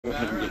go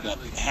ahead and get that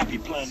Happy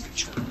Plant.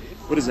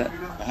 What is that?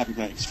 A Happy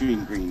Plant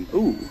Extreme Green.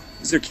 Ooh,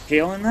 is there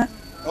kale in that?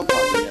 Oh,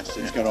 probably, yes.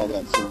 It's got all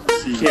that sort of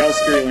seed. Kale,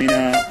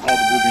 spirulina, all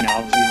the blue green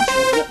algae and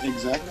shit. Yeah,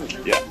 exactly.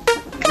 Yeah.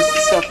 This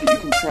is stuff that you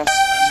can trust.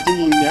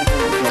 Steam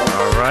network.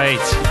 All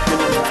right.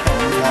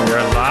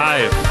 We're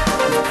live.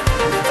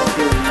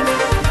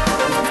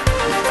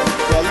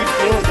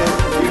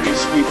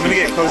 I'm going to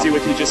get cozy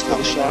with you just for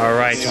the shot. All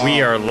right.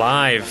 We are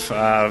live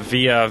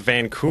via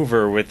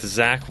Vancouver with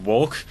Zack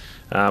Wolk.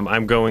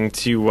 I'm going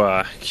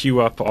to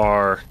queue up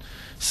our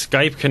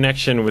Skype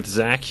connection with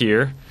Zack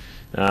here.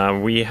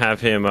 We have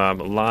him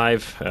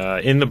live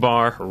in the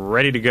bar,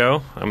 ready to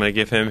go. I'm going to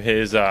give him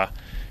his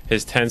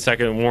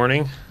 10-second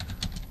warning.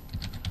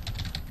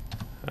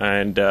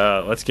 And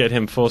let's get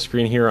him full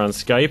screen here on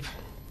Skype.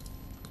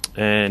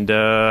 And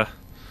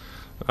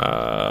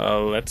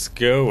let's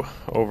go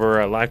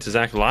over live to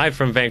Zack, live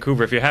from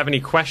Vancouver. If you have any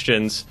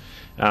questions,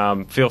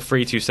 feel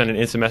free to send an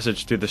instant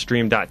message to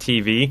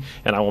thestream.tv,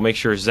 and I will make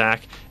sure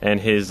Zack and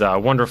his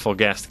wonderful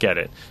guest get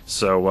it.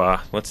 So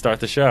let's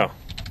start the show.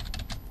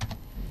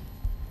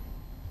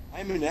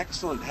 I'm in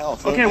excellent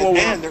health. Okay, well,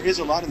 and there is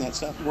a lot in that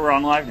stuff. We're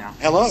on live now.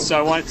 Hello. So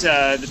I want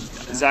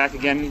Zack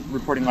again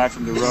reporting live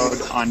from the road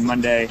on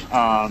Monday,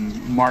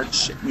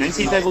 March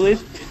 19th, I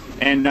believe.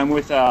 And I'm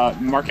with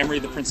Marc Emery,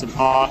 the Prince of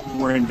Paw.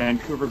 We're in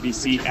Vancouver,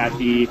 BC at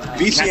the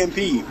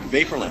BCMP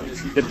Vapor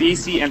Lounge. The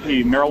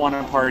BCMP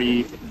Marijuana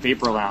Party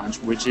Vapor Lounge,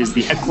 which is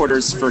the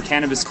headquarters for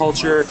cannabis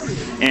culture,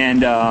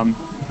 and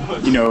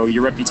you know,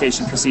 your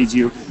reputation precedes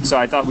you. So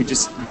I thought we'd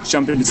just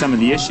jump into some of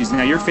the issues.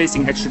 Now, you're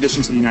facing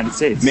extradition to the United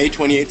States. May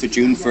 28th to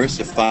June 1st,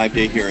 a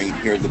 5-day hearing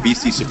here at the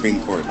BC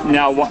Supreme Court.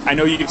 Now, I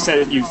know you've said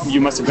it,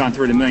 you must have gone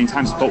through it a million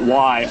times, but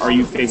why are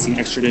you facing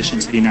extradition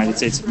to the United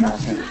States of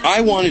America? I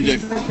wanted to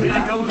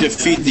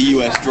defeat the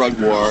U.S. drug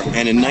war,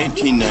 and in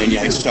 1990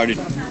 I started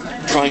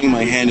trying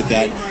my hand at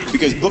that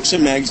because books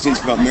and magazines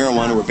about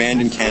marijuana were banned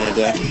in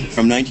Canada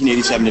from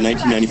 1987 to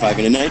 1995,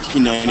 and in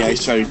 1990 I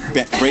started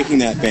breaking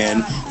that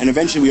ban, and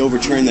eventually we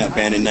overturned that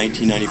ban in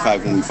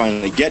 1995 when we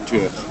finally get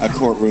to a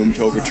courtroom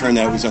to overturn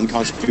that. It was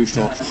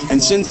unconstitutional,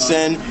 and since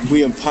then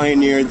we have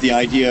pioneered the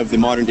idea of the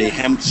modern day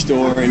hemp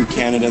store in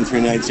Canada and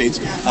through the United States.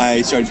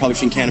 I started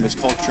publishing Cannabis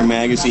Culture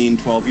magazine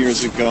 12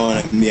 years ago,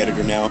 and I'm the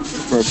editor now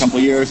for a couple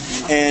of years.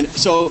 And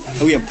so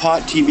we have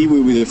Pot TV.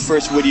 We were the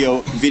first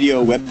video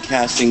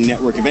webcasting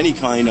network of any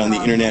kind on the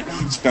internet,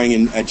 starting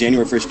in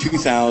January 1st,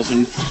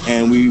 2000,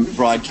 and we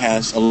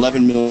broadcast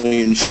 11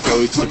 million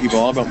shows to people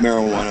all about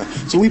marijuana.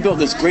 So we built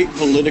this great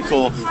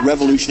political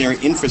revolutionary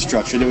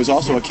infrastructure. There was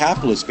also a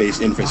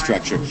capitalist-based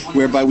infrastructure,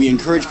 whereby we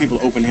encourage people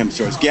to open hemp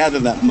stores, gather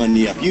that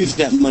money up, use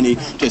that money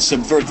to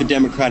subvert the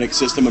democratic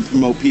system and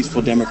promote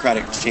peaceful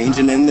democratic change,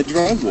 and end the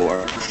drug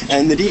war.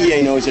 And the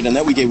DEA knows it, and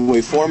that we gave away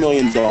 $4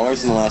 million in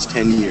the last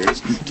 10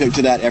 years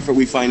to that effort.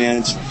 We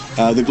financed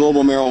the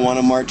global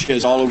marijuana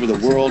marches all over the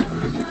world.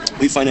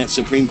 We finance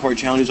Supreme Court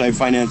challenges. I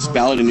financed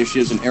ballot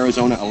initiatives in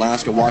Arizona,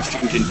 Alaska,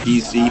 Washington,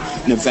 D.C.,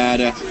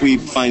 Nevada. We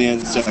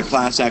financed a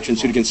class action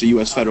suit against the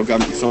U.S. federal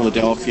government in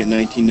Philadelphia in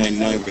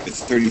 1999 with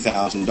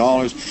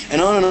 $30,000,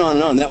 and on and on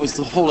and on. That was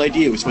the whole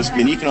idea. It was supposed to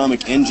be an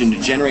economic engine to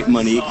generate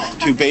money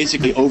to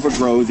basically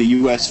overgrow the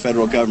U.S.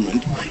 federal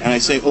government. And I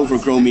say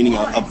overgrow meaning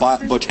a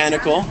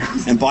botanical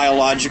and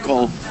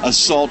biological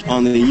assault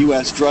on the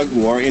U.S. drug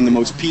war in the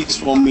most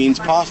peaceful means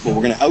possible.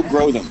 We're going to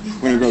outgrow them.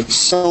 We're going to grow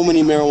so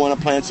many marijuana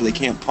plants so they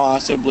can't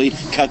possibly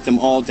cut them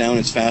all down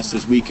as fast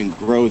as we can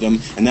grow them,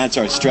 and that's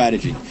our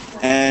strategy.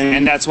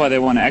 And that's why they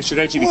want to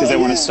extradite you, because they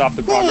want to stop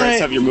the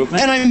progress of your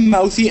movement? And I'm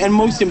mouthy, and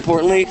most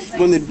importantly,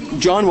 when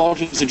John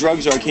Walters, the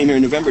drug czar, came here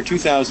in November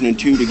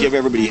 2002 to give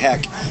everybody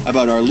heck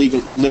about our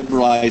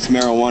liberalized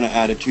marijuana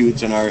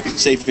attitudes and our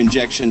safe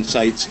injection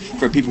sites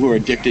for people who are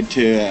addicted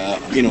to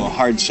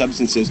hard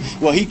substances,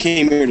 well, he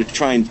came here to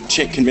try and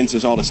convince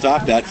us all to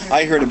stop that.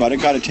 I heard about it,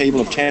 got a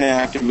table of 10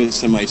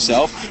 activists and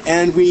myself,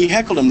 and we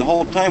heckled him the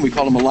whole time. We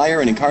called him a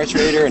liar, an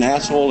incarcerator, an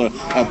asshole,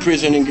 a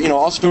prison, and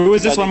all sorts. Who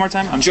is this one more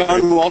time?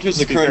 John Walters,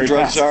 the current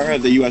drug czar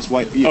of the U.S.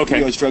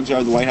 U.S. drug czar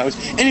of the White House.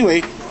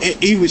 Anyway,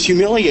 he was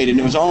humiliated,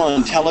 and it was all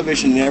on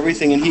television and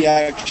everything, and he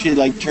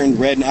actually turned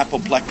red and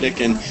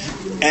apoplectic, and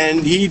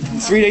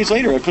 3 days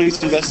later, a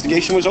police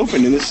investigation was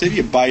opened in the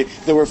city.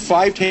 There were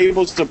 5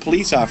 tables of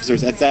police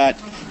officers at that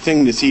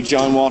thing to see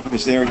John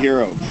Walters, their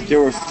hero. There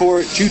were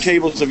 2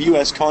 tables of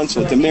U.S.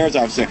 consulate, the mayor's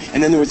office,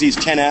 and then there was these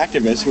 10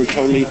 activists who were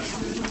totally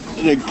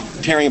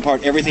tearing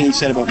apart everything he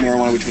said about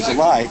marijuana, which was a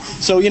lie.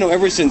 So,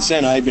 ever since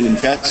then, I've been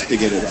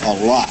investigated a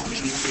lot,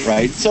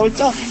 right? So it's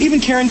even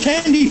Karen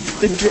Tandy,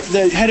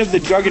 the head of the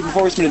Drug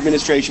Enforcement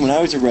Administration, when I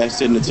was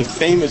arrested, and it's a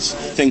famous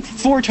thing,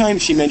 4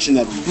 times she mentioned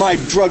that my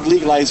drug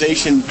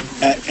legalization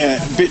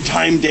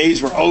time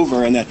days were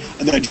over, and that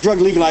the drug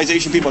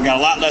legalization people got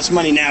a lot less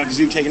money now because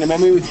we've taken them. I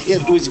mean,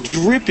 it was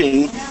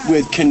dripping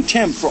with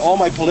contempt for all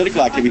my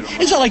political activity.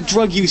 It's not like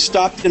drug use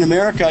stopped in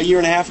America a year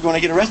and a half ago when I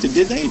get arrested,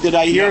 did they? Did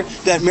I hear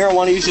that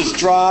marijuana use has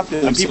dropped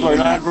and people are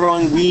not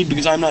growing weed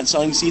because I'm not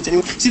selling seeds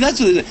anymore? See, that's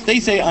what they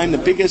say. I'm the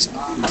biggest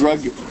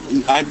drug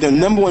I'm the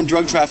number one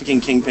drug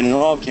trafficking kingpin in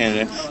all of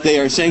Canada. They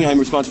are saying I'm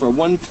responsible for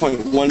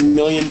 1.1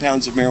 million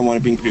pounds of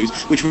marijuana being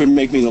produced, which would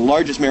make me the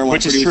largest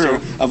marijuana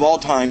producer of all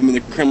time in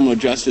the criminal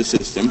justice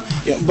system.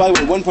 Yeah, by the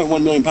way,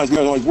 1.1 million pounds of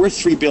marijuana is worth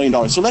 $3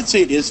 billion. So let's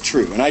say it is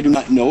true, and I do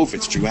not know if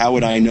it's true. How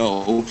would I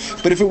know?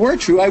 But if it were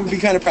true, I would be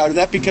kind of proud of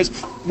that, because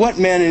what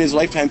man in his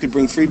lifetime could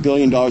bring $3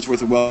 billion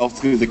worth of wealth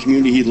through the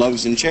community he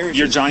loves and cherishes?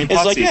 You're Johnny Potsy.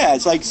 It's like, yeah,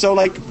 it's like, so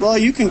like, well,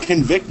 you can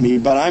convict me,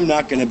 but I'm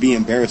not going to be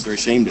embarrassed or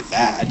ashamed at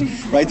that,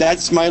 right?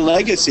 That's my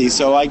legacy,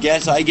 so I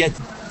guess I get...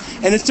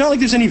 And it's not like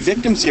there's any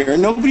victims here.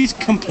 Nobody's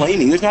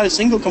complaining. There's not a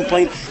single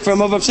complaint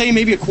from, of say,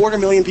 maybe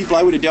 250,000 people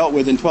I would have dealt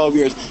with in 12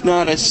 years.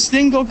 Not a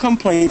single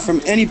complaint from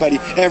anybody.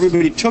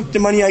 Everybody took the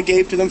money I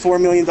gave to them, $4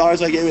 million I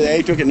gave them.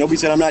 They took it. Nobody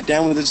said, I'm not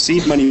down with the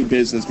seed money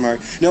business, Mark.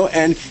 No,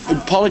 and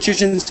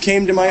politicians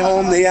came to my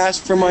home. They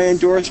asked for my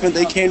endorsement.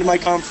 They came to my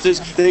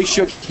conferences. They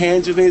shook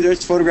hands with me.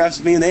 There's photographs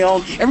of me. And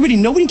nobody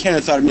in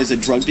Canada thought of me as a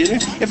drug dealer.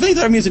 If they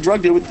thought of me as a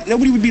drug dealer, they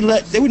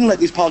wouldn't let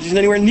these politicians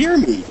anywhere near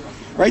me.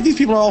 Right? These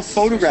people are all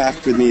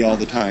photographed with me all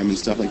the time and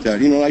stuff like that.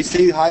 You know, I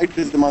say hi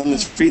to them on the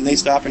street and they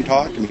stop and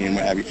talk to me and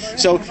what have you.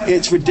 So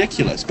it's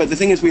ridiculous. But the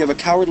thing is, we have a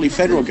cowardly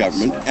federal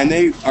government, and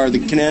they are the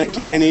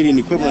Canadian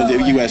equivalent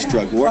of the U.S.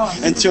 drug war,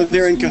 and so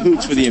they're in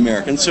cahoots with the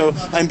Americans. So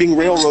I'm being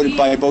railroaded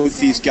by both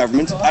these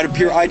governments out of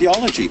pure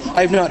ideology.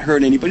 I've not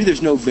hurt anybody.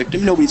 There's no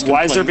victim. Nobody's complaining.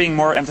 Why is there being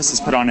more emphasis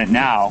put on it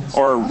now,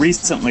 or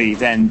recently,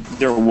 than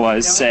there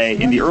was, say,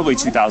 in the early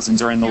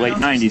 2000s or in the late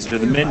 90s or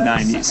the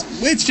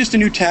mid-90s? It's just a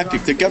new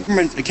tactic. The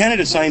government,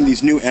 Canada signed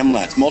these new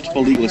MLATs,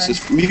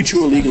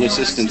 mutual legal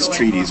assistance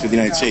treaties with the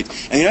United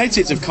States. And the United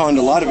States have conned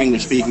a lot of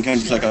English-speaking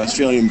countries like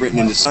Australia and Britain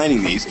into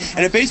signing these.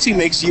 And it basically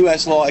makes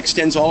U.S. law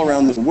extends all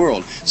around the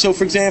world. So,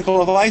 for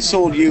example, if I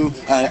sold you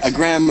a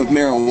gram of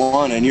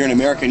marijuana and you're an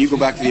American and you go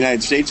back to the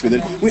United States with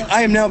it,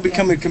 I am now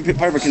become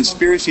part of a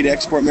conspiracy to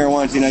export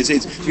marijuana to the United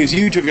States because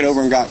you took it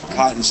over and got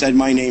caught and said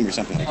my name or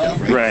something like that,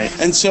 right?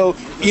 Right. And so,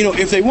 you know,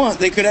 if they want,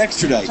 they could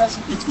extradite.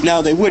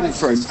 Now, they wouldn't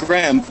for a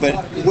gram, but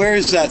where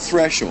is that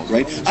threshold,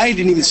 right? I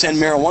didn't even send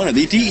marijuana.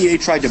 The DEA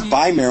tried to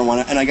buy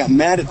marijuana, and I got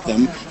mad at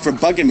them for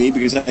bugging me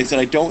because I said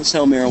I don't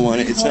sell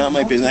marijuana. It's not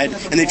my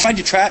business. And they tried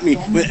to trap me,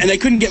 and they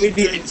couldn't get me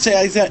to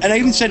say. And I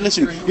even said,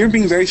 listen, you're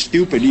being very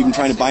stupid even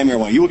trying to buy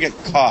marijuana. You will get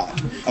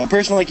caught. A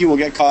person like you will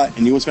get caught,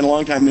 and you will spend a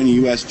long time in a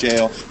U.S.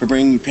 jail for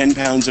bringing 10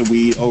 pounds of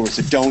weed over.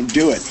 So don't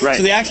do it. Right.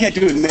 So they actually had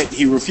to admit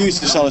he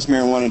refused to sell us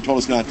marijuana and told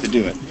us not to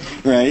do it.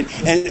 Right?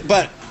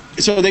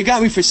 So they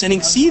got me for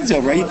sending seeds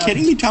over. Are you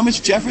kidding me? Thomas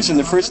Jefferson,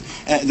 the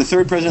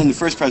third president and the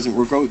first president,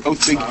 were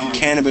both big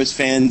cannabis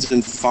fans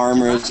and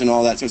farmers and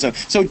all that sort of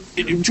stuff.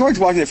 So George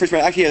Washington, the first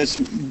president, actually has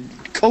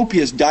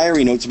copious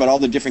diary notes about all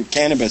the different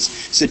cannabis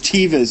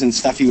sativas and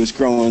stuff he was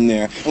growing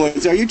there.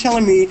 And so are you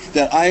telling me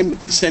that I'm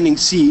sending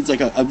seeds, like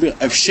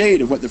a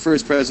shade of what the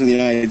first president of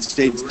the United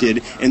States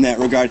did in that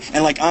regard,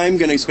 and like I'm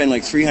going to spend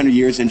like 300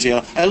 years in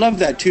jail? I love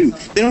that too.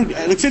 They don't,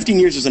 like 15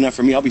 years is enough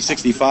for me. I'll be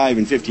 65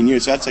 in 15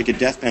 years, so that's like a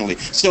death penalty.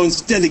 So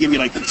instead they give you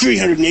like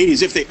 380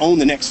 as if they own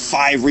the next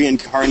 5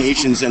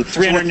 reincarnations. And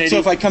 380. So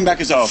if I come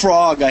back as a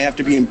frog, I have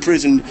to be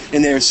imprisoned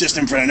in their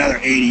system for another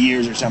 80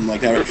 years or something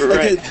like that.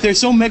 Right. Like they're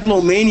so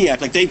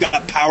megalomaniac. Like they've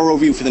got power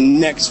over you for the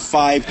next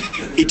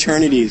 5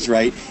 eternities,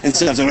 right? And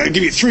stuff. So I'll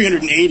give you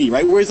 380,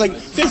 right? Whereas, like,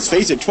 let's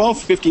face it, 12,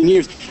 15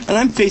 years, and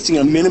I'm facing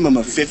a minimum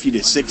of 50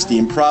 to 60,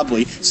 and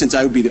probably, since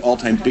I would be the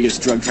all-time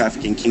biggest drug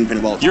trafficking kingpin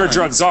of all time. You're a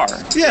drug czar.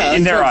 Yeah,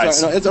 in their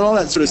eyes. It's all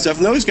that sort of stuff.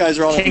 And those guys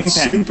are all like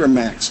super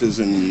maxes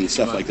and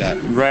stuff like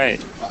that.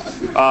 Right.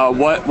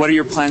 What are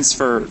your plans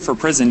for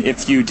prison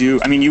if you do?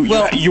 I mean,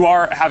 you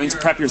are having to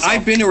prep yourself.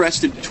 I've been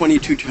arrested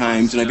 22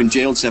 times, and I've been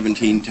jailed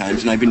 17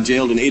 times, and I've been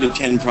jailed in 8 of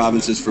 10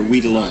 provinces for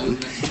weed alone.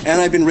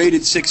 And I've been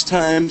raided 6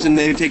 times, and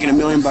they've taken $1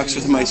 million worth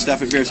of my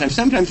stuff at various times,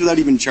 sometimes without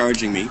even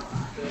charging me.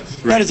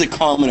 Right. That is a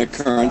common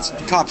occurrence.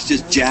 Cops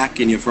just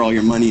jacking you for all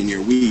your money and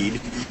your weed,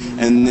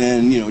 and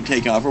then,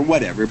 take off or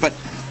whatever. But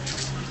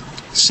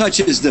such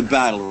is the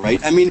battle, right?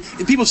 I mean,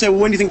 people say, well,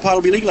 when do you think pot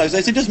will be legalized?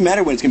 I say, it doesn't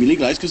matter when it's going to be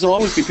legalized, because there'll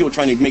always be people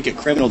trying to make it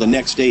criminal the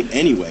next day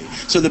anyway.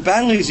 So the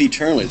battle is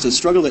eternal. It's a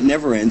struggle that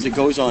never ends. It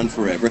goes on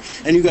forever.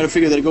 And you've got to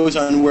figure that it goes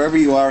on wherever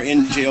you are,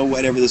 in jail,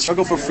 whatever. The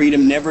struggle for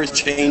freedom never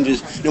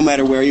changes no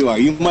matter where you are.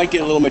 You might get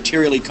a little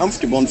materially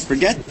comfortable and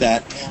forget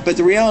that, but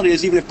the reality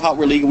is, even if pot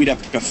were legal, we'd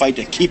have to fight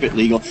to keep it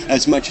legal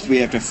as much as we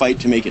have to fight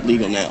to make it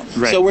legal now.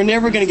 Right. So we're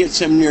never going to get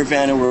some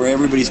nirvana where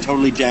everybody's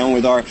totally down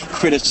with our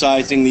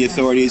criticizing the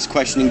authorities,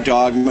 questioning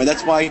dogma.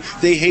 That's why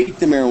they hate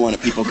the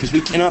marijuana people, because we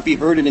cannot be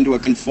herded into a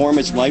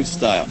conformist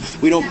lifestyle.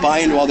 We don't buy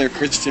into all their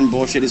Christian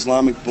bullshit,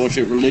 Islamic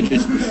bullshit,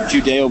 religious,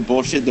 Judeo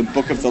bullshit, the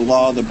book of the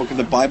law, the book of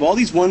the Bible, all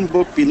these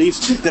one-book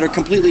beliefs that are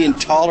completely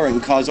intolerant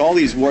and cause all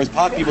these wars.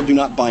 Pot people do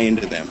not buy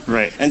into them.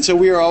 Right. And so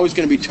we are always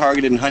going to be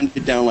targeted and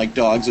hunted down like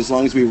dogs as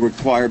long as we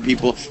require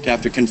people to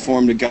have to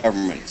conform to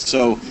government.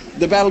 So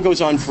the battle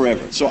goes on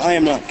forever. So I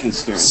am not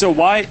concerned. So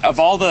why, of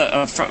all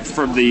the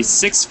for the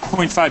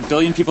 6.5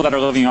 billion people that are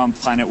living on the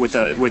planet with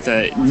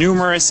a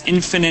numerous,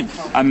 infinite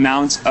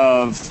amount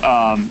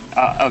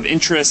of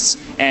interests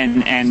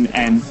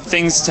and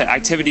things to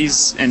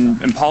activities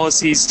and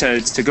policies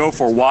to go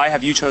for, why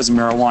have you chosen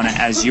marijuana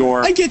as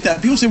your? I get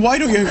that. People say, why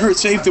don't you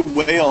save the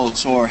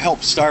whales or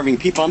help starving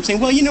people? I'm saying,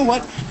 well, you know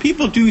what?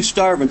 People do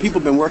starve, and people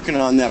have been working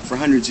on that for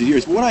hundreds of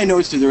years. But what I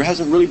noticed is there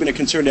hasn't really been a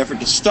concerted effort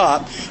to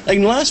stop. Like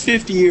in the last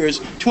 50 years,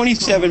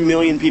 27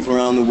 million people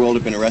around the world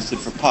have been arrested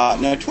for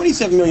pot. Now,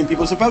 27 million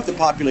people is about the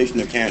population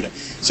of Canada.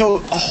 So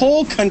a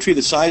whole country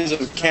the size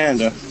of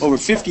Canada over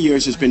 50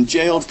 years has been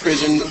jailed,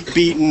 prisoned,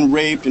 beaten,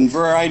 raped, and a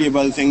variety of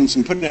other things.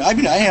 And I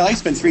got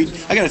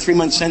a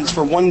 3-month sentence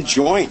for one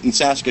joint in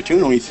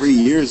Saskatoon only 3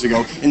 years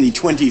ago in the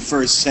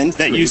 21st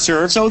century. That you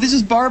served? So this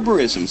is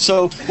barbarism.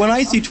 So when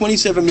I see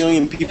 27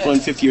 million people in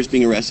 50 years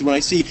being arrested, when I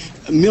see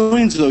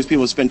millions of those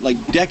people spent like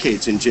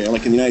decades in jail,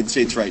 like in the United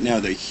States right now,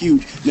 the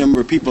huge number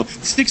of people,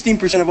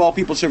 16% of all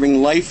people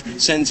serving life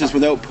sentences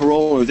without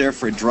parole are there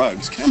for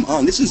drugs. Come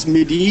on, this is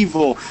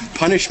medieval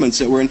punishments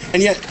that we're in,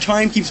 and yet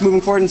time keeps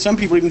moving forward, and some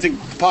people even think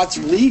pot's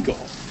legal.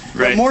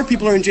 Right. But more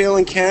people are in jail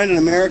in Canada and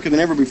America than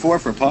ever before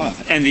for pot.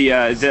 And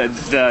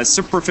the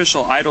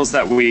superficial idols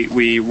that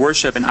we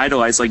worship and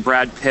idolize, like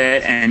Brad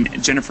Pitt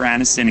and Jennifer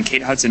Aniston and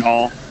Kate Hudson,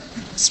 all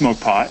smoke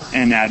pot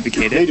and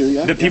advocate it. They do,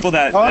 yeah. The people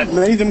that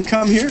many of them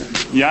come here.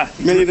 Yeah.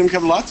 Many of them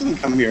come, lots of them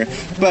come here.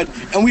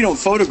 And we don't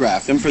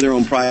photograph them for their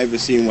own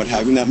privacy and what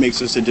have you. And that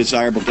makes us a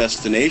desirable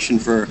destination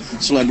for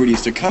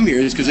celebrities to come here,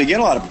 is because they get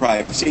a lot of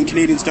privacy. And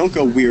Canadians don't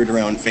go weird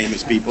around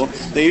famous people.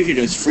 They usually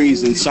just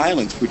freeze in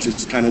silence, which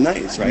is kind of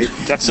nice, right?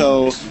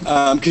 Definitely.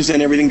 So, because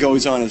then everything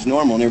goes on as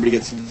normal and everybody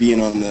gets to be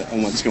in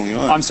on what's going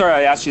on. I'm sorry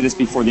I asked you this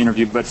before the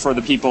interview, but for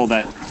the people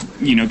that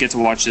get to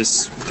watch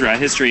this throughout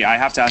history, I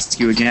have to ask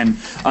you again,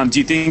 do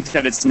you think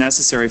that it's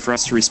necessary for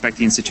us to respect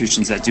the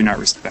institutions that do not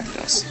respect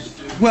us?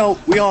 Well,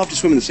 we all have to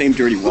swim in the same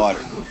dirty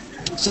water.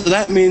 So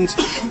that means,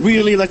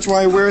 really, that's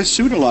why I wear a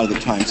suit a lot of the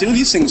times.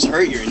 These things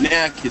hurt your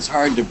neck, it's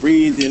hard to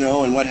breathe,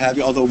 and what have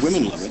you, although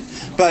women love it.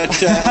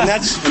 But, and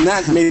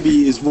that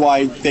maybe is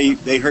why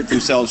they hurt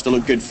themselves to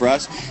look good for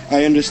us.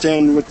 I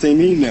understand what they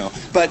mean now.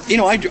 But,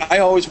 I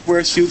always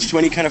wear suits to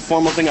any kind of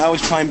formal thing. I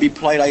always try and be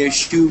polite. I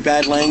eschew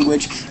bad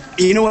language.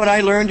 You know what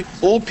I learned?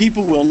 Old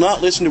people will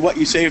not listen to what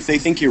you say if they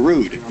think you're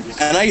rude.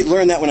 And I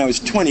learned that when I was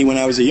 20, when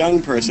I was a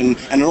young person,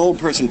 and an old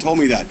person told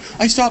me that.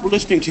 I stopped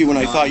listening to you when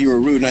I thought you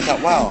were rude, and I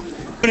thought, wow.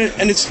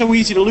 And it's so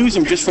easy to lose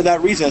them just for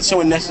that reason. It's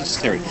so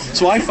unnecessary.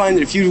 So I find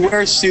that if you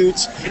wear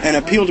suits and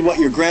appeal to what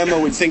your grandma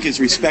would think is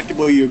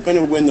respectable, you're going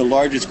to win the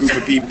largest group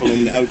of people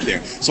out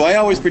there. So I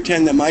always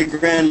pretend that my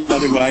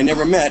grandmother, who I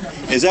never met,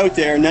 is out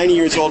there, 90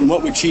 years old, and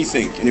what would she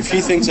think? And if she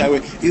thinks I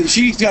would,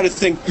 she's got to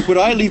think, would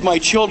I leave my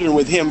children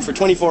with him for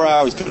 24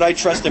 hours? Could I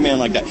trust a man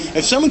like that?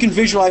 If someone can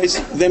visualize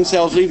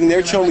themselves leaving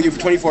their children with you for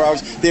 24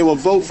 hours, they will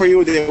vote for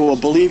you, they will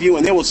believe you,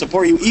 and they will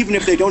support you, even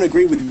if they don't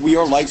agree with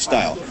your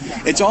lifestyle.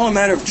 It's all a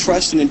matter of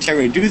trust and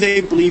integrity. Do they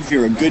believe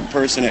you're a good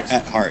person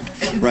at heart,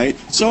 right?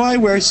 So I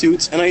wear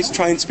suits, and I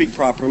try and speak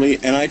properly,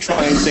 and I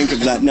try and think of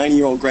that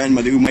 90-year-old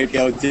grandmother who might be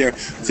out there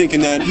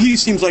thinking that he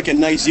seems like a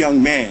nice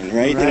young man,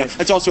 right?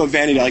 That's also a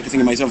vanity. I like to think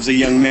of myself as a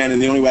young man,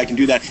 and the only way I can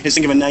do that is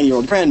think of a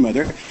 90-year-old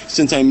grandmother,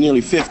 since I'm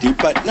nearly 50.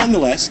 But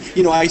nonetheless,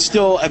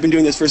 I've been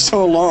doing this for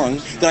so long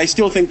that I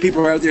still think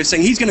people are out there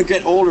saying he's going to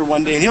get older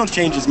one day, and he'll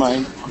change his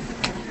mind.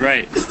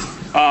 Right.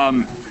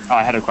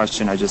 I had a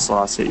question. I just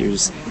lost it.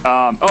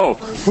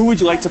 Who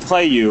would you like to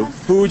play you?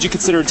 Who would you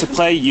consider to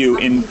play you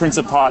in Prince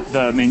of Pot,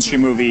 the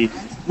mainstream movie?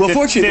 Well,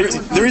 fortunately,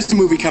 there is a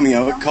movie coming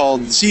out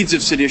called Seeds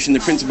of Sedition,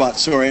 the Prince of Pot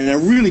story, and a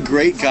really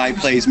great guy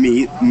plays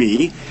me.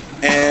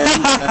 And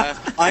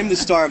I'm the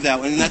star of that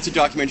one, and that's a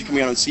documentary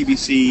coming out on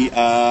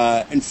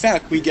CBC. In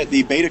fact, we get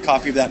the beta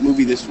copy of that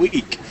movie this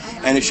week,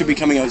 and it should be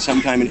coming out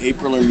sometime in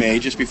April or May,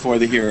 just before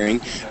the hearing.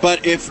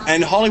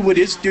 And Hollywood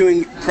is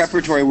doing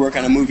preparatory work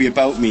on a movie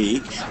about me,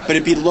 but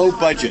it'd be low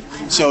budget.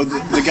 So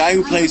the guy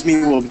who plays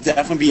me will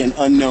definitely be an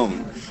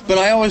unknown. But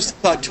I always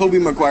thought Tobey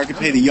Maguire could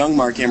play the young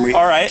Marc Emery.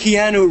 All right.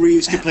 Keanu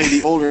Reeves could play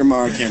the older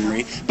Marc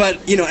Emery. But,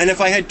 and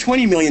if I had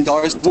 $20 million,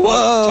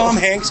 Tom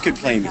Hanks could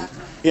play me.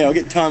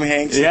 Get Tom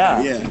Hanks.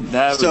 Yeah.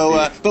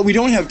 But we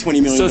don't have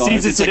 $20 million. So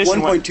it's like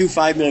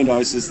 $1.25 million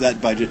is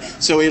that budget.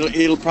 So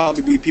it'll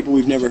probably be people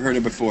we've never heard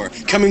of before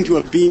coming to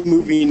a B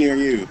movie near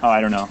you. Oh, I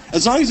don't know.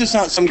 As long as it's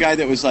not some guy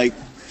that was like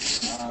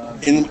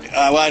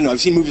I don't know. I've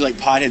seen movies like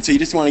Pothead, so you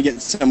just want to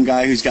get some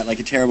guy who's got like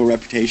a terrible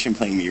reputation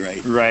playing me,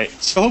 right? Right.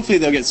 So hopefully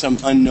they'll get some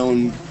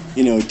unknown,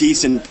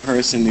 decent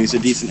person who's a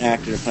decent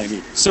actor to play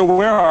me. So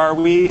where are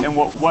we, and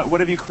what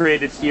have you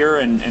created here,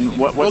 and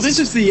what? Well, this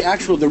is the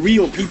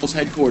real People's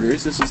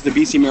headquarters. This is the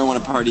BC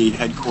Marijuana Party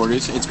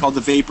headquarters. It's called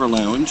the Vapor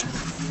Lounge,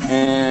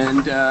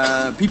 and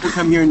people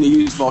come here and they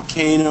use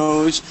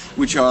volcanoes,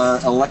 which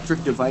are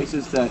electric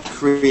devices that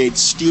create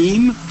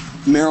steam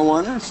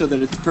marijuana, so that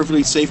it's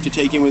perfectly safe to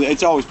take in.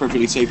 It's always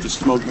perfectly safe to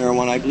smoke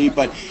marijuana, I believe,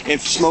 but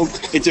if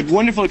smoked, it's a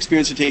wonderful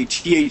experience to take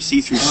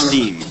THC through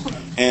steam.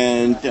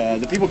 And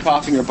the people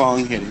coughing are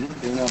bong hitting.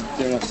 They're not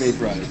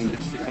vaporizing,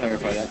 just to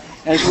clarify that.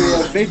 And so we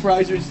have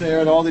vaporizers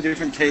there at all the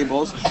different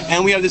tables.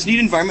 And we have this neat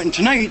environment. And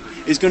tonight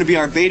is going to be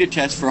our beta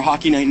test for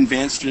Hockey Night in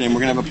Vancouver. And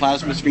we're going to have a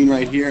plasma screen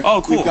right here.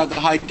 Oh, cool. We've got the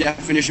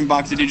high-definition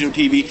box of digital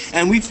TV.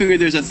 And we figure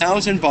there's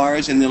 1,000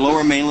 bars in the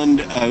lower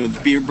mainland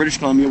of British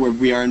Columbia, where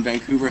we are in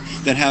Vancouver,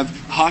 that have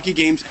hockey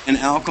games and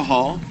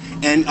alcohol.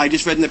 And I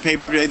just read in the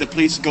paper today the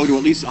police go to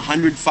at least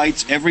 100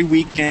 fights every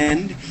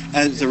weekend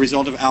as a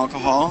result of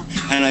alcohol.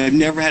 And I've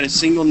never had a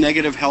single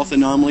negative health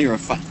anomaly or a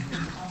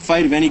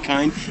fight of any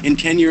kind in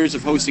 10 years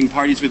of hosting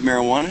parties with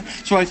marijuana.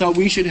 So I thought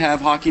we should have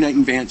Hockey Night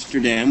in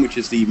Amsterdam, which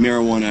is the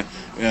marijuana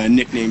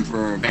nickname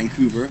for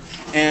Vancouver.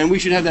 And we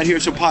should have that here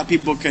so pot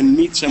people can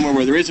meet somewhere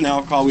where there isn't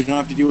alcohol. We don't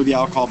have to deal with the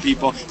alcohol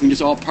people. We can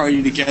just all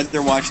party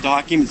together, watch the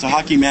hockey. It's a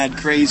hockey mad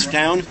crazed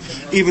town.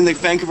 Even the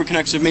Vancouver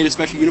Canucks have made a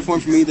special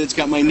uniform for me that's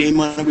got my name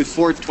on it with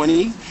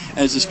 420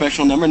 as a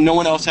special number. No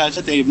one else has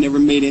it. They've never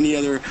made any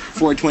other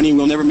 420.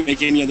 We'll never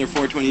make any other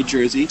 420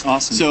 jersey.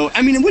 Awesome. So,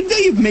 I mean, would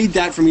they have made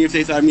that for me if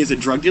they thought of me as a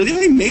drug dealer? They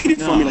only made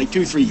it for me like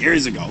 2-3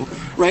 years ago,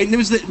 right? And it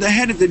was the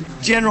head of the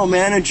general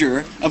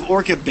manager of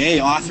Orca Bay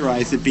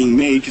authorized it being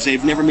made because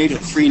they've never made a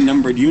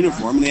 3-numbered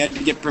uniform and they had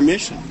to get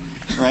permission,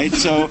 right?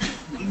 So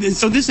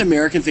this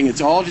American thing,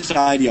 it's all just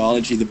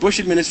ideology. The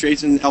Bush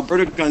administration,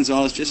 Alberto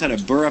Gonzalez just had a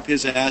burr up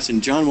his ass,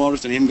 and John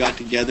Walters and him got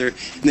together,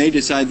 and they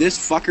decided, this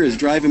fucker is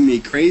driving me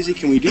crazy.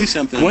 Can we do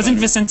something? Wasn't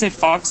Vicente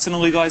Fox going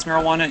to legalize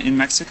marijuana in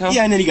Mexico?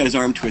 Yeah, and then he got his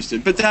arm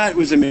twisted. But that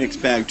was a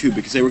mixed bag, too,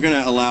 because they were going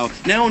to allow,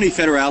 now only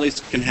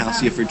federales can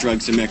house you for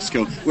drugs in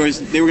Mexico, whereas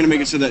they were going to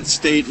make it so that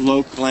state,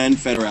 local, and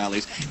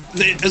federales.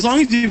 As long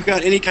as you've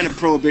got any kind of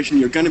prohibition,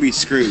 you're going to be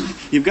screwed.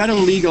 You've got to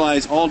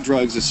legalize all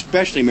drugs,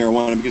 especially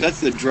marijuana, because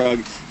that's the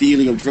drug, the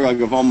illegal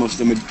drug of almost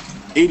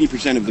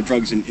 80% of the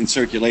drugs in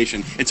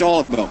circulation. It's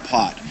all about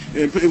pot.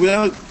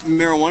 Without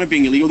marijuana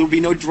being illegal, there would be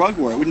no drug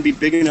war. It wouldn't be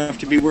big enough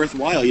to be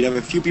worthwhile. You'd have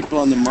a few people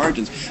on the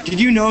margins. Did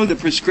you know the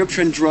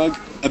prescription drug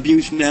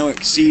abuse now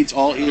exceeds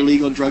all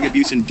illegal drug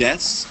abuse and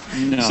deaths?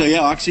 No. So yeah,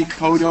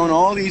 oxycodone,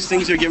 all these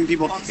things are giving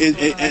people,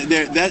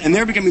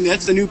 they're becoming,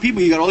 that's the new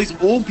people. You got all these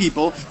old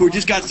people who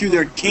just got through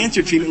their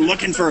cancer treatment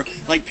looking for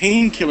like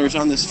painkillers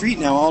on the street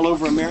now all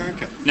over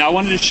America. Now, I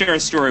wanted to share a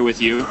story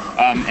with you,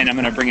 and I'm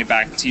going to bring it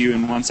back to you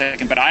in 1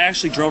 second, but I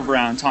actually drove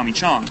around Tommy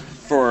Chong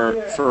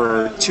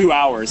for 2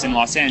 hours in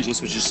Los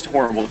Angeles, which is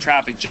horrible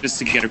traffic, just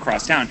to get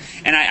across town.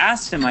 And I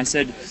asked him, I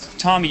said,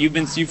 Tommy,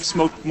 you've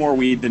smoked more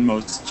weed than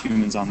most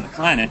humans on the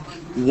planet.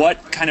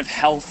 What kind of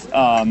health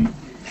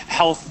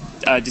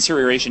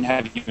deterioration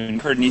have you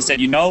incurred? And he said,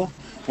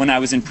 when I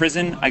was in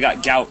prison, I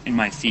got gout in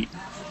my feet,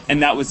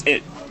 and that was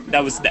it.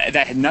 That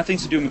had nothing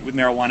to do with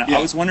marijuana. Yeah.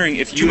 I was wondering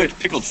if you too much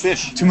pickled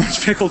fish. Too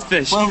much pickled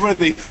fish. Well, what are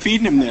they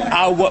feeding him there?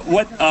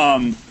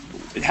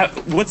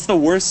 What's the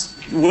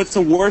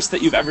worst that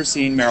you've ever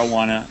seen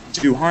marijuana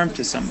do harm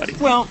to somebody?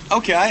 Well,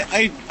 okay,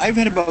 I've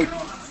had about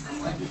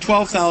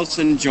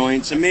 12,000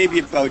 joints and maybe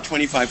about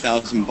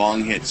 25,000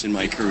 bong hits in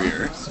my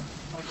career.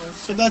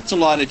 So that's a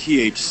lot of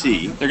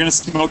THC. They're gonna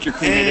smoke your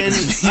cremated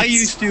remains. I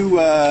used to.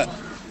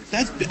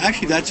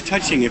 That's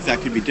touching if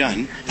that could be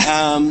done.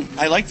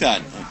 I like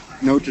that.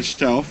 Note to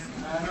self.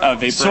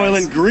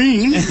 Soylent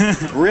Green,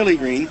 really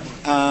green.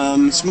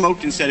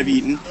 Smoked instead of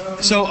eaten.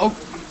 So.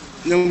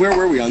 No, where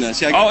were we on that?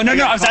 See, I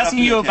was asking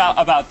you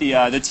about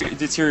the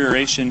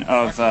deterioration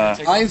of.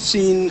 I've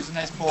seen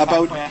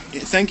about.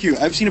 Thank you.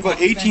 I've seen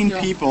about 18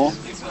 people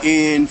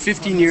in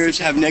 15 years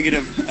have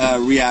negative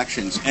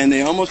reactions, and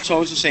they almost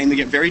always the same. They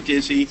get very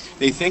dizzy.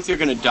 They think they're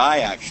going to die.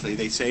 Actually,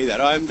 they say that.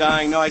 Oh, I'm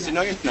dying. No, I said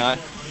no, you're not.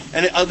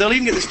 And they'll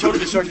even get this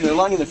total distortion. They're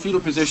lying in the fetal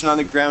position on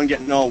the ground,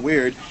 getting all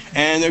weird.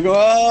 And they'll go,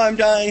 oh, I'm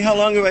dying. How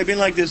long have I been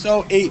like this?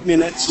 Oh, 8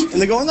 minutes.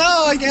 And they go,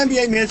 no, I can't be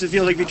 8 minutes. It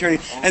feels like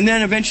eternity. And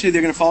then eventually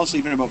they're going to fall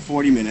asleep in about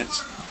 40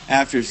 minutes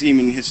after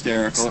seeming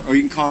hysterical. Or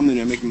you can calm them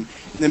and make them.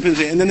 And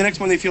then the next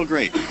one they feel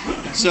great.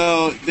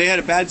 So they had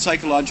a bad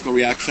psychological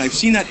reaction. I've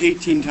seen that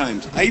 18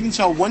 times. I even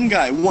saw one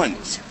guy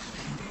once.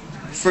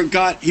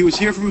 He was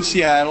here from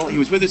Seattle. He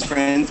was with his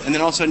friends. And then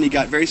all of a sudden he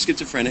got very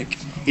schizophrenic.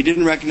 He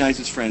didn't recognize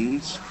his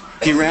friends.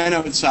 He ran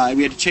outside.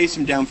 We had to chase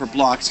him down for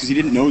blocks because he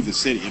didn't know the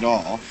city at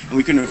all, and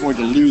we couldn't afford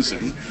to lose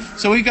him.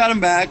 So we got him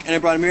back, and I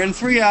brought him here. In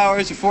 3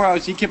 hours or 4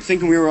 hours, he kept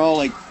thinking we were all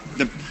like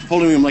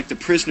holding him like the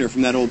prisoner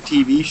from that old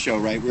TV show,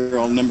 right? We were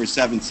all number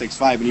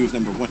 765, and he was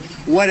number 1.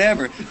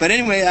 Whatever. But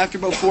anyway, after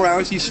about 4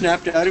 hours, he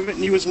snapped out of it,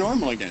 and he was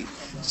normal again.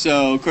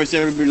 So, of course,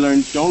 everybody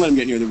learned, don't let him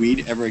get near the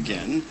weed ever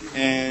again.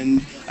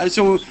 And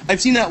so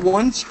I've seen that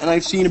once, and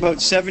I've seen about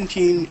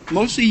 17,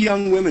 mostly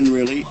young women,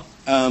 really,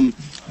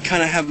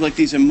 kind of have like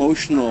these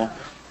emotional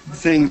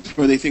things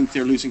where they think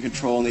they're losing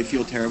control and they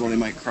feel terrible and they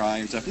might cry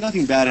and stuff.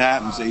 Nothing bad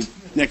happens.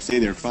 Next day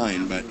they're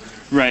fine. But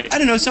right. I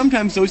don't know,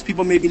 sometimes those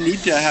people maybe need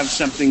to have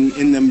something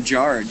in them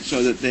jarred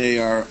so that they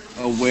are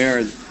aware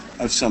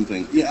of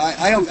something. Yeah,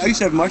 I used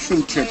to have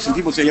mushroom trips, and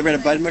people say, you ever had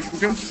a bad mushroom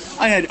trip?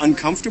 I had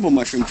uncomfortable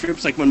mushroom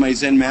trips, like when my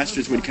Zen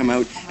masters would come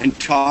out and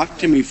talk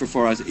to me for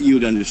 4 hours.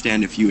 You'd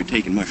understand if you had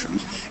taken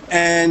mushrooms.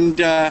 And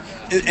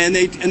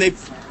they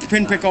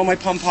pinprick all my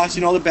pomposity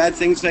and all the bad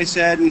things I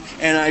said,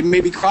 and I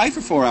maybe cry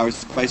for 4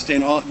 hours by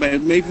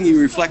making me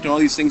reflect on all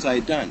these things I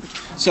had done.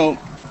 So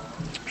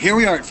here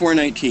we are at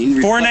 4:19,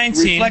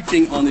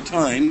 reflecting on the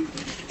time.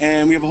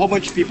 And we have a whole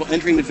bunch of people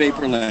entering the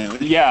Vapor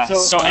Lounge. Yeah,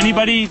 so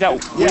anybody that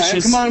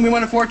wishes... come on, we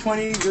want a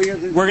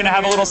 420. We're going to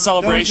have a little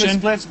celebration.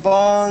 Splits,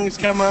 bongs,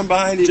 come on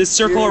behind it. Just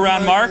circle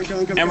around Mark,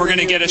 and we're going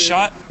to get a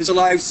shot. It's a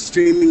live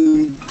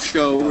streaming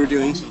show we're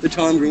doing, the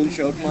Tom Green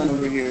Show. Come on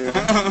over here.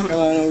 Come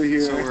on over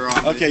here. So we're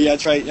on. Okay, yeah,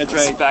 that's right.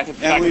 Back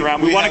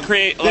around. We want to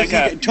create like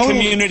a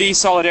community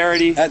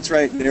solidarity. That's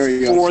right. There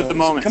you go. For the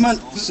moment. Come on,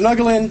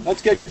 snuggle in.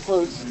 Let's get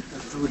close.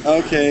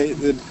 Okay,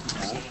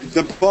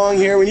 the bong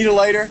here. We need a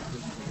lighter.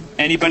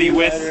 Anybody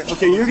with?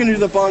 Okay, you're going to do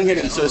the bong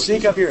hitting. So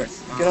sneak up here.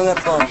 Get on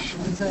that bong.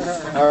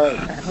 All right.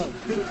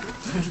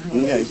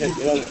 Okay, get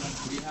on it.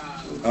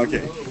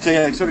 Okay. So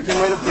yeah, sort of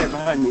come right up there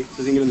behind me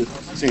so you can get in the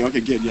thing.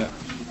 Okay, good, yeah.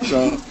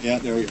 So, yeah,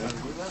 there we go.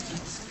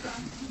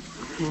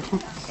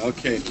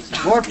 Okay.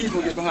 More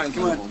people get behind.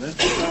 Come on.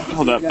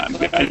 Hold up.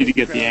 I need to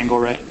get the angle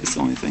right. It's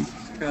the only thing.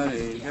 Come on.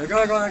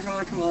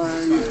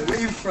 Where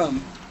are you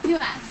from?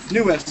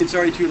 New West. It's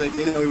already too late.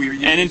 They know we were.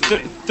 And in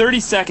 30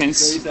 seconds.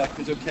 30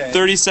 seconds. Okay.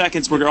 30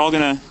 seconds. We're all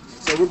gonna.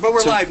 So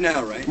we're live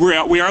now, right?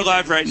 We are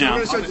live right now.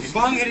 We're gonna start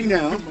bong hitting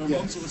now.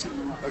 Yes.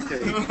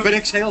 Okay. But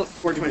exhale at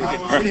 420.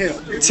 Okay.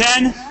 Inhale.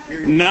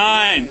 10,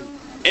 9,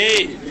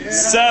 8,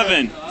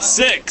 7,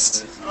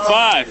 6,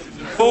 5,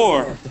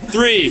 4,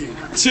 3,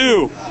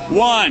 2,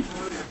 1.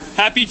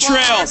 Happy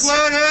trails.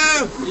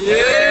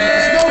 Yeah.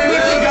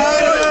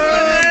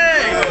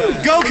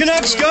 Go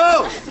Canucks,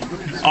 go!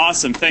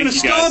 Awesome, thank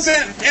you guys.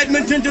 Stomp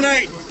Edmonton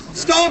tonight.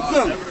 Stomp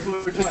them.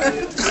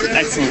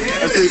 Excellent.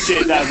 I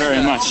appreciate that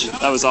very much.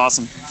 That was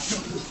awesome.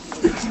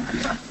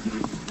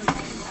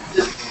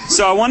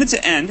 So I wanted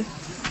to end.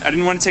 I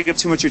didn't want to take up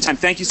too much of your time.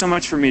 Thank you so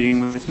much for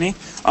meeting with me.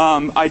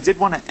 I did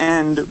want to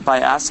end by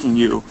asking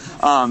you.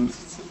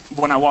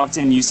 When I walked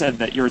in, you said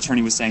that your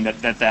attorney was saying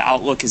that the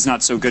outlook is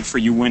not so good for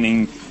you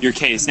winning your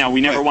case. Now,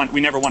 we never want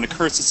to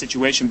curse the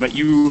situation, but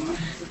you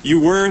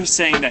were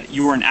saying that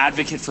you were an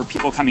advocate for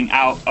people coming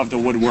out of the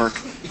woodwork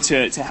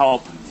to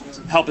help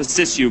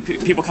assist you.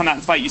 People come out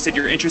and fight. You said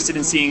you're interested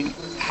in seeing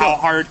how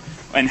hard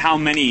and how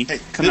many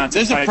come out to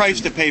fight. There's a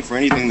price to pay for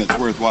anything that's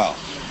worthwhile.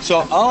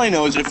 So all I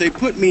know is if they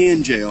put me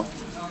in jail,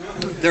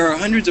 there are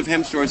hundreds of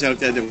hemp stores out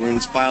there that were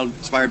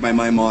inspired by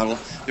my model.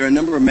 There are a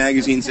number of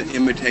magazines that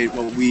imitate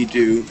what we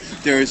do.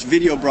 There's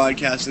video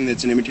broadcasting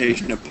that's an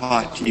imitation of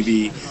pot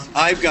TV.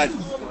 I've got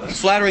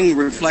flattering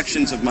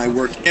reflections of my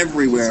work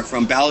everywhere,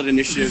 from ballot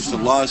initiatives to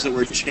laws that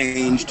were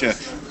changed to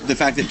the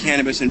fact that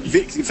cannabis and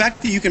the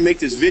fact that you can make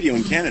this video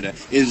in Canada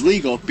is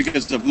legal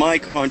because of my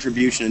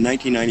contribution in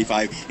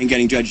 1995 in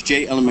getting Judge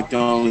J. Ellen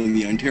MacDonald in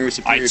the Ontario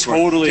Superior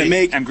Court to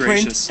make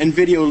print and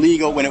video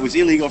legal when it was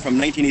illegal from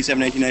 1987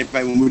 to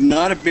 1995, and would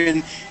not have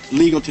been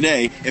legal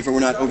today if it were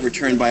not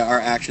overturned by our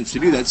actions to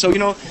do that. So, you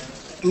know,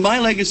 my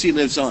legacy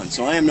lives on,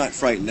 so I am not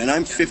frightened. And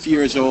I'm 50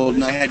 years old,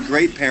 and I had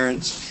great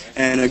parents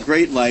and a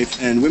great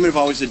life, and women have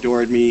always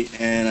adored me,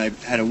 and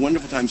I've had a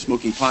wonderful time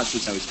smoking pot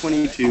since I was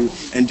 22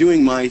 and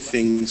doing my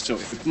things. So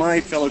if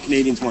my fellow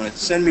Canadians want to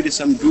send me to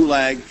some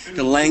gulag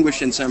to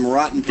languish in some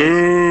rotten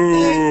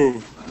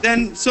place,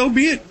 then so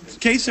be it.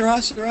 Que sera,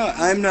 sera.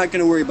 I'm not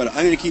going to worry about it.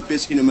 I'm going to keep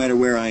busy no matter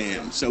where I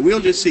am. So we'll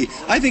just see.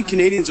 I think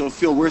Canadians will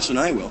feel worse than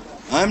I will.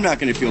 I'm not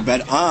going to feel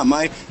bad.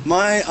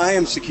 I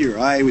am secure.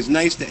 I was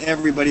nice to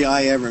everybody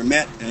I ever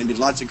met, and I did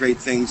lots of great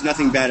things.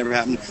 Nothing bad ever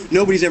happened.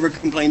 Nobody's ever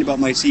complained about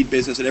my seed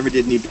business that ever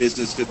did any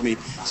business with me.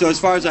 So as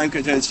far as I'm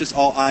concerned, it's just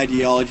all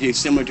ideology,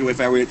 similar to if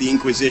I were at the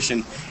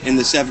Inquisition in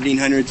the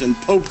 1700s and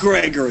Pope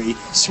Gregory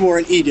swore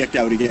an edict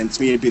out against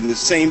me. It'd be the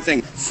same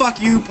thing.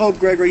 Fuck you, Pope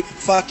Gregory.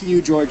 Fuck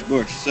you, George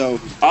Bush. So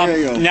there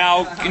you go.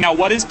 Now,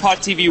 what is pot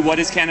TV? What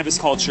is cannabis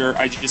culture?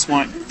 I just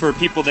want, for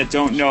people that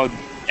don't know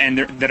and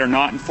that are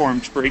not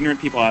informed, for ignorant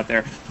people out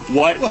there,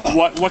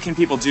 what can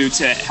people do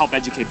to help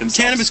educate themselves?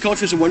 Cannabis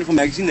Culture is a wonderful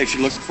magazine. They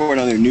should look for it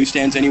on their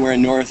newsstands anywhere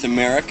in North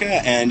America,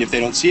 and if they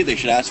don't see it, they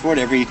should ask for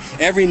it.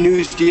 Every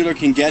news dealer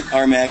can get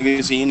our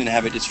magazine and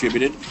have it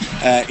distributed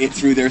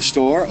through their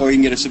store, or you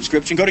can get a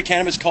subscription. Go to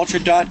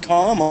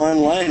cannabisculture.com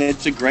online.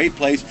 It's a great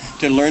place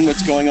to learn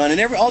what's going on.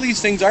 And all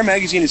these things, our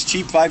magazine is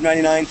cheap,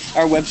 $5.99.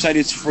 Our website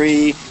is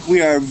free.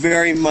 We are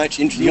very much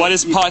interested. What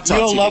is pot.tv?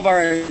 You'll love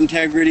our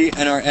integrity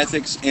and our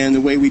ethics and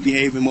the way we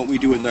behave and what we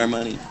do with our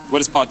money.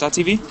 What is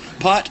pot.tv?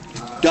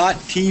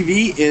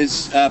 Pot.tv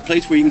is a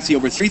place where you can see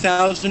over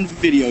 3,000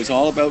 videos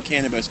all about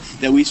cannabis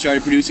that we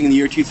started producing in the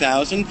year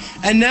 2000.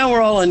 And now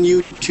we're all on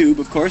YouTube,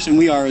 of course, and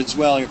we are as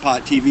well at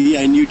Pot TV.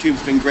 And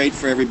YouTube's been great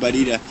for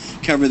everybody to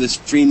cover the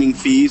streaming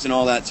fees and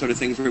all that sort of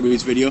thing for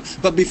everybody's video.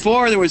 But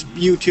before there was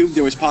YouTube,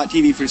 there was Pot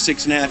TV for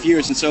 6.5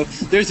 years. And so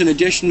there's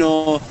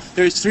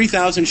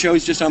 3,000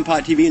 shows just on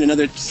Pot TV and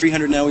another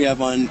 300 now we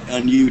have on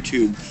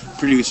YouTube.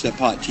 produced at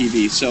Pot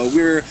TV. So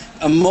we're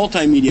a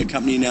multimedia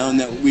company now, in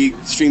that we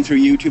stream through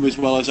YouTube as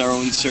well as our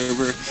own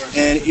server.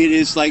 And it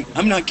is like,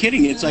 I'm not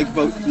kidding, it's like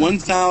about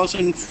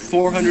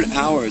 1,400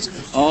 hours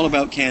all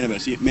about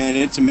cannabis. Man,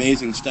 it's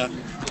amazing stuff.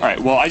 All right.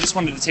 Well, I just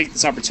wanted to take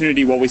this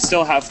opportunity while we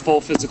still have full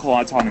physical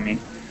autonomy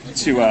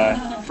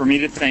for me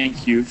to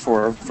thank you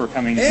for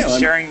coming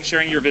and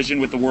sharing your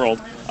vision with the world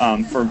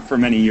for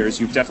many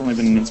years. You've definitely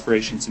been an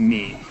inspiration to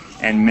me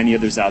and many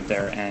others out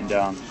there, and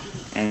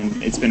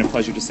it's been a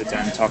pleasure to sit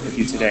down and talk with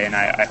you today. And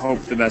I hope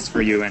the best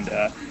for you, and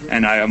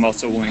I am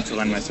also willing to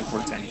lend my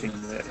support to anything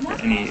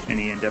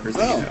any endeavors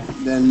that you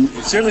have. Then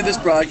certainly this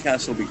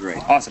broadcast will be great.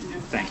 Awesome.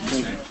 Thank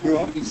you. You're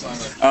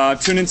welcome.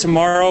 Tune in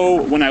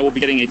tomorrow when I will be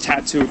getting a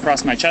tattoo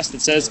across my chest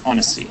that says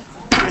honesty.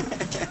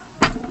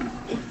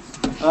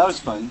 Well, that was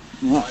fun.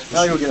 Yeah.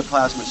 Now you'll get a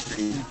plasma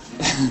screen.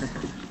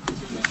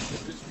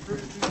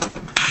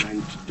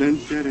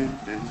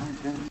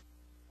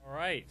 All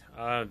right,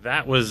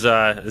 that was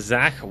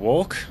Zack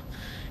Wolk.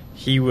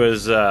 He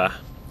was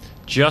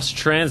just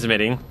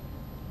transmitting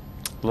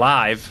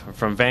live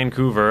from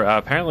Vancouver.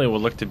 Apparently it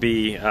will look to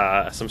be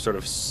some sort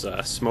of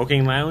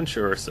smoking lounge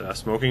or a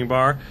smoking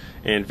bar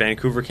in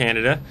Vancouver,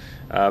 Canada.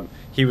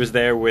 He was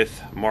there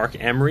with Marc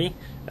Emery,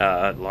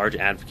 a large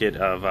advocate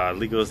of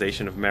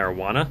legalization of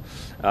marijuana.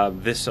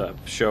 This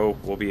show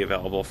will be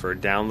available for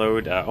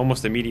download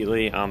almost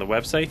immediately on the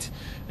website.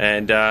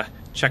 And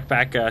check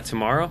back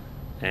tomorrow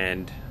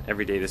and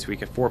every day this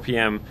week at 4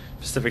 p.m.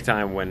 Pacific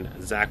time,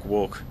 when Zack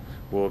Wolk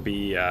will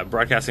be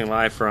broadcasting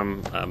live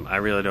from I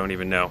really don't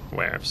even know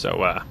where.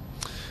 So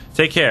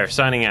take care.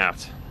 Signing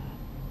out.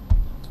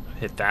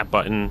 Hit that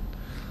button.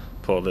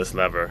 Pull this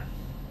lever.